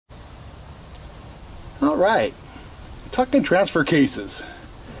Alright, talking transfer cases.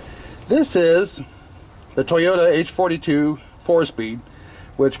 This is the Toyota H42 4-speed,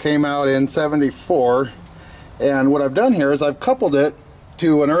 which came out in '74, and what I've done here is I've coupled it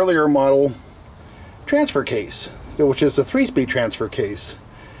to an earlier model transfer case, which is the 3-speed transfer case.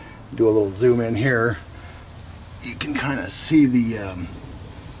 Do a little zoom in here. You can kind of see the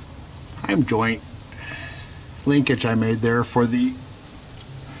heim joint linkage I made there for the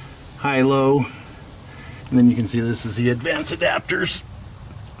high-low. And then you can see this is the advanced adapters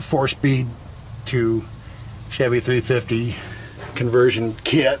 4-speed to Chevy 350 conversion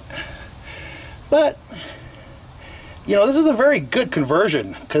kit. But you know, this is a very good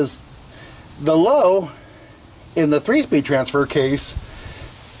conversion, because the low in the 3-speed transfer case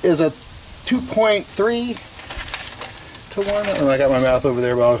is a 2.3 to 1. Oh, I got my mouth over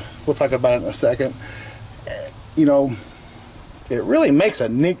there, but we'll talk about it in a second. You know, it really makes a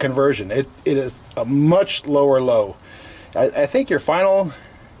neat conversion. It is a much lower low. I think your final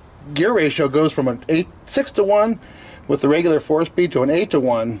gear ratio goes from an 6 to 1 with the regular 4-speed to an 8 to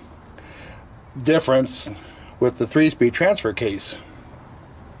 1 difference with the 3-speed transfer case.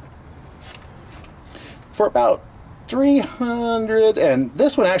 For about 300, and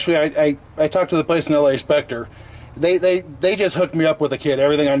this one actually I talked to the place in LA Spectre. They just hooked me up with a kit,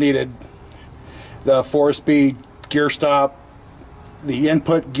 everything I needed. The 4-speed gear stop, the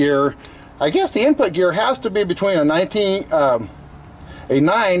input gear. I guess the input gear has to be between a 9 of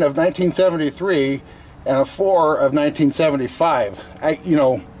 1973 and a 4 of 1975. You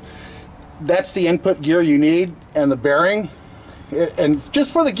know, that's the input gear you need, and the bearing. And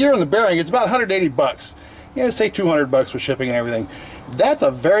just for the gear and the bearing, it's about 180 bucks. Yeah, say 200 bucks with shipping and everything. That's a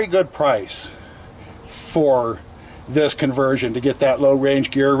very good price for this conversion, to get that low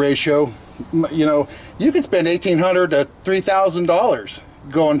range gear ratio. You know, you can spend $1,800 to $3,000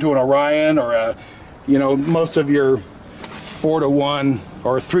 going to an Orion, or a, you know, most of your 4 to 1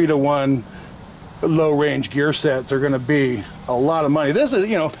 or 3 to 1 low range gear sets are going to be a lot of money. This is,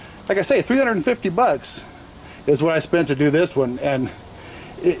 you know, like I say, 350 bucks is what I spent to do this one, and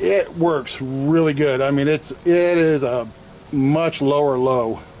it works really good. I mean, it is a much lower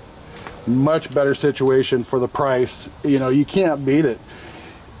low, much better situation for the price. You know, you can't beat it.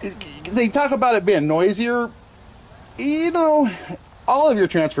 They talk about it being noisier. You know, all of your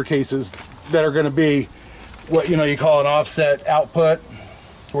transfer cases that are going to be what, you know, you call an offset output,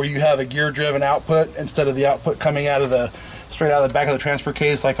 where you have a gear driven output instead of the output coming out of the straight out of the back of the transfer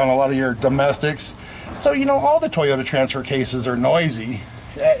case, like on a lot of your domestics. So, you know, all the Toyota transfer cases are noisy.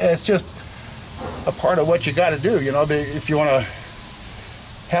 It's just a part of what you got to do. You know, if you want to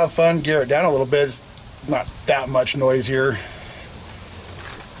have fun, gear it down a little bit. It's not that much noisier.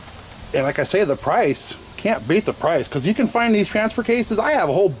 And like I say, the price, can't beat the price, because you can find these transfer cases. I have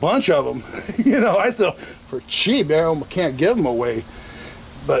a whole bunch of them. You know, I sell for cheap. I can't give them away.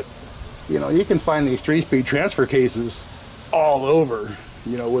 But, you know, you can find these 3-speed transfer cases all over,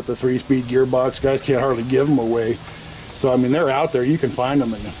 you know, with the 3-speed gearbox. Guys can't hardly give them away. So, I mean, they're out there. You can find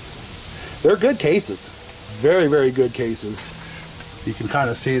them, and they're good cases. Very, very good cases. You can kind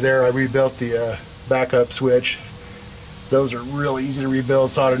of see there, I rebuilt the backup switch. Those are really easy to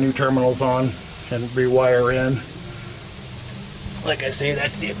rebuild, solder new terminals on and rewire in. Like I say,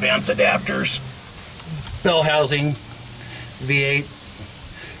 that's the advanced adapters, bell housing,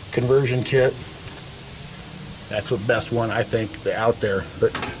 V8 conversion kit. That's the best one, I think, out there.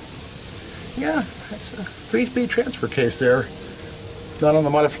 But yeah, that's a 3-speed transfer case there, done on the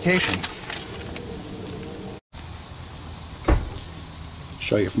modification.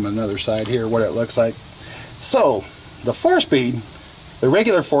 Show you from another side here what it looks like. So the 4-speed, the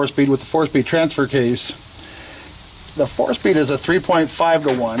regular 4-speed with the 4-speed transfer case, the 4-speed is a 3.5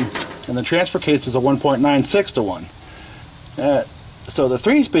 to 1, and the transfer case is a 1.96 to 1. So the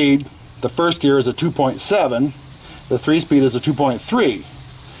 3-speed, the first gear is a 2.7, the 3-speed is a 2.3.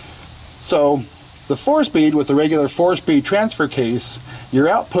 So the 4-speed with the regular 4-speed transfer case, your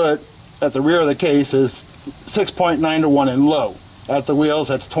output at the rear of the case is 6.9 to 1 in low. At the wheels,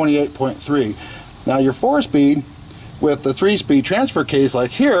 that's 28.3. Now your 4-speed with the 3-speed transfer case, like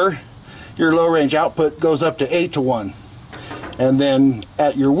here, your low range output goes up to 8 to 1. And then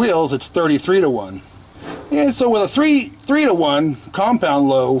at your wheels, it's 33 to 1. And so with a 3 to 1 compound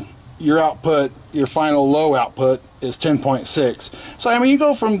low, your output, your final low output is 10.6. So I mean, you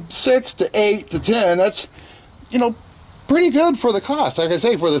go from 6 to 8 to 10, that's, you know, pretty good for the cost. Like I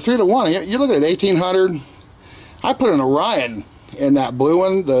say, for the 3 to 1, you're looking at $1,800. I put an Orion in that blue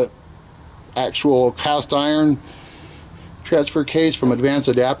one, the actual cast iron transfer case from Advanced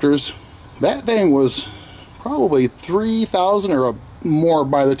Adapters. That thing was probably $3,000 or more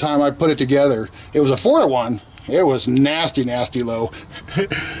by the time I put it together. It was a 4-to-1. It was nasty, nasty low.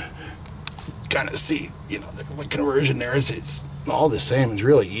 Kind of see, you know, the conversion there is, it's all the same. It's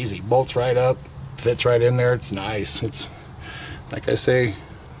really easy. Bolts right up, fits right in there. It's nice. It's, like I say,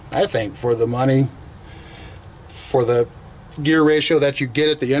 I think for the money, for the gear ratio that you get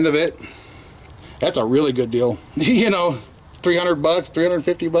at the end of it, that's a really good deal. You know, 300 bucks,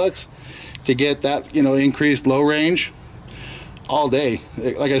 350 bucks to get that, you know, increased low range all day.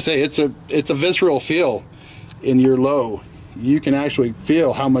 Like I say, it's a visceral feel in your low. You can actually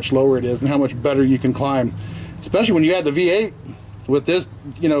feel how much lower it is and how much better you can climb, especially when you add the V8 with this,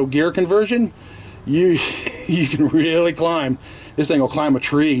 you know, gear conversion. You can really climb. This thing will climb a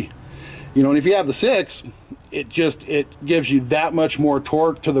tree, you know. And if you have the 6, it gives you that much more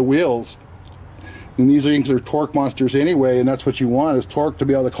torque to the wheels. And these things are torque monsters anyway, and that's what you want, is torque to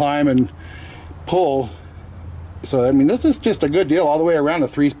be able to climb and pull. So I mean, this is just a good deal all the way around. A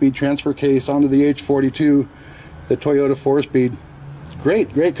 3-speed transfer case onto the H42, the Toyota 4-speed.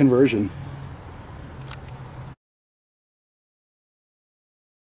 Great conversion.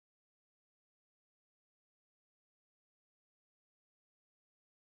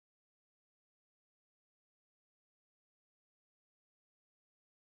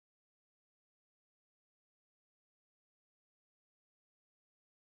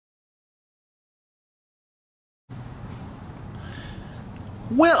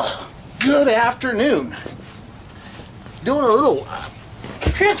 Well, good afternoon. Doing a little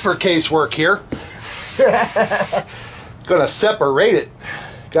transfer case work here. Gonna separate it.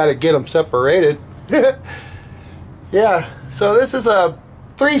 Gotta get them separated. Yeah, so this is a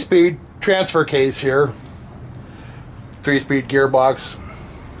 3-speed transfer case here. 3-speed gearbox.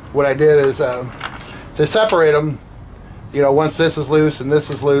 What I did is to separate them, you know, once this is loose and this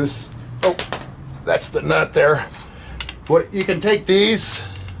is loose. Oh, that's the nut there. What you can take these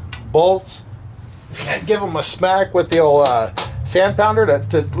bolts and give them a smack with the old sand pounder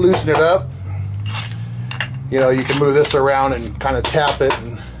to loosen it up. You know, you can move this around and kind of tap it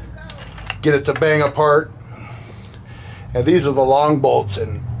and get it to bang apart. And these are the long bolts,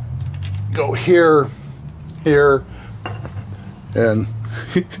 and go here, here, and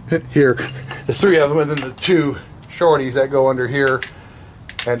here. The 3 of them, and then the 2 shorties that go under here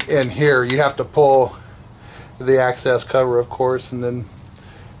and in here. You have to pull the access cover, of course, and then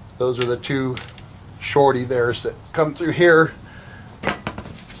those are the 2 shorty there's that come through here.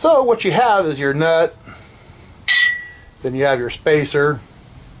 So what you have is your nut, then you have your spacer,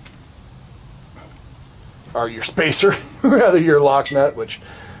 or your spacer, rather your lock nut, which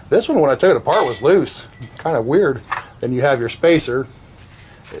this one, when I took it apart, was loose. Kind of weird. Then you have your spacer.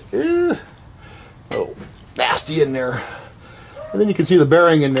 Oh, nasty in there. And then you can see the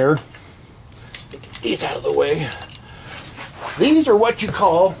bearing in there. Get these out of the way. These are what you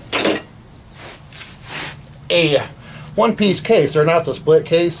call a one-piece case. They're not the split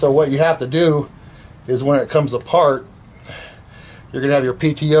case, so what you have to do is when it comes apart, you're going to have your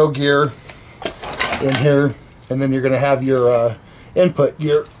PTO gear in here, and then you're going to have your input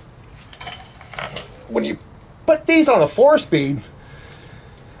gear. When you put these on a 4-speed,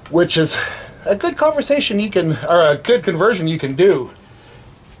 which is a good conversation you can, or a good conversion you can do,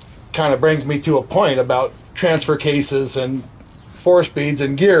 kind of brings me to a point about transfer cases and 4-speeds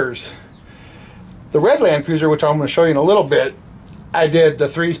and gears. The red Landcruiser, which I'm going to show you in a little bit, I did the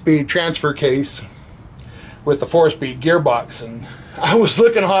 3-speed transfer case with the 4-speed gearbox, and I was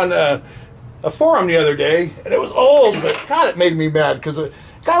looking on a forum the other day, and it was old, but God, it made me mad, because the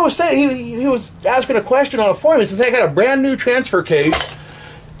guy was saying, he was asking a question on a forum. He says, I got a brand new transfer case,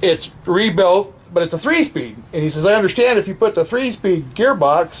 it's rebuilt, but it's a 3-speed. And he says, I understand if you put the 3-speed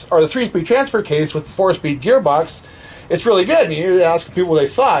gearbox, or the 3-speed transfer case with the 4-speed gearbox, it's really good. And you're asking people what they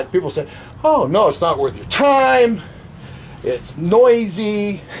thought. People said, oh no, it's not worth your time, it's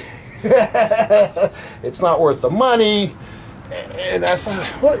noisy, it's not worth the money. And I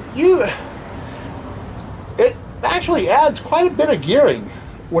thought, well, it actually adds quite a bit of gearing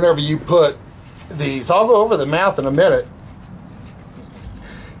whenever you put these. I'll go over the math in a minute.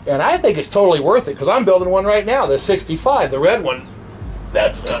 And I think it's totally worth it, because I'm building one right now, the 65, the red one.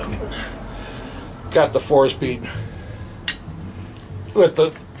 That's got the 4-speed with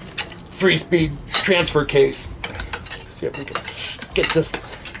the 3-speed transfer case. Let's see if we can get this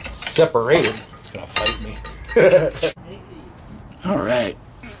separated. It's gonna fight me. All right,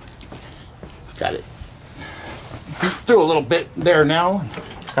 got it through a little bit there now.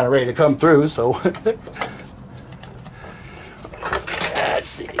 Kind of ready to come through. So let's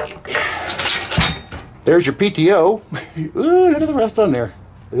see. There's your PTO. Ooh, look at the rest on there.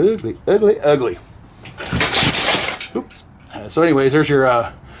 Ugly, ugly, ugly. Oops. So anyways, there's your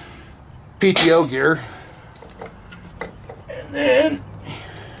PTO gear. And then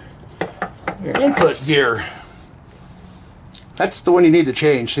your input gear. That's the one you need to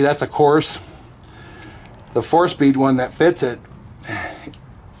change. See, that's a coarse. The 4-speed one that fits it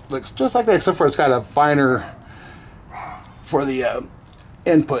looks just like that, except for it's got a finer for the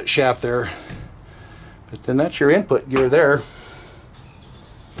input shaft there. But then that's your input gear there.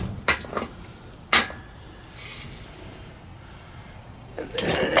 And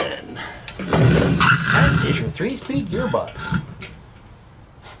then that is your 3-speed gearbox.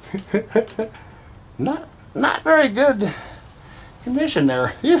 Not very good condition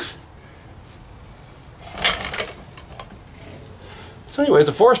there. Eesh. So anyways,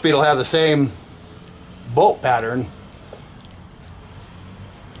 the 4-speed will have the same bolt pattern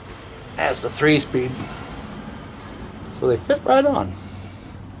as the 3-speed. So they fit right on.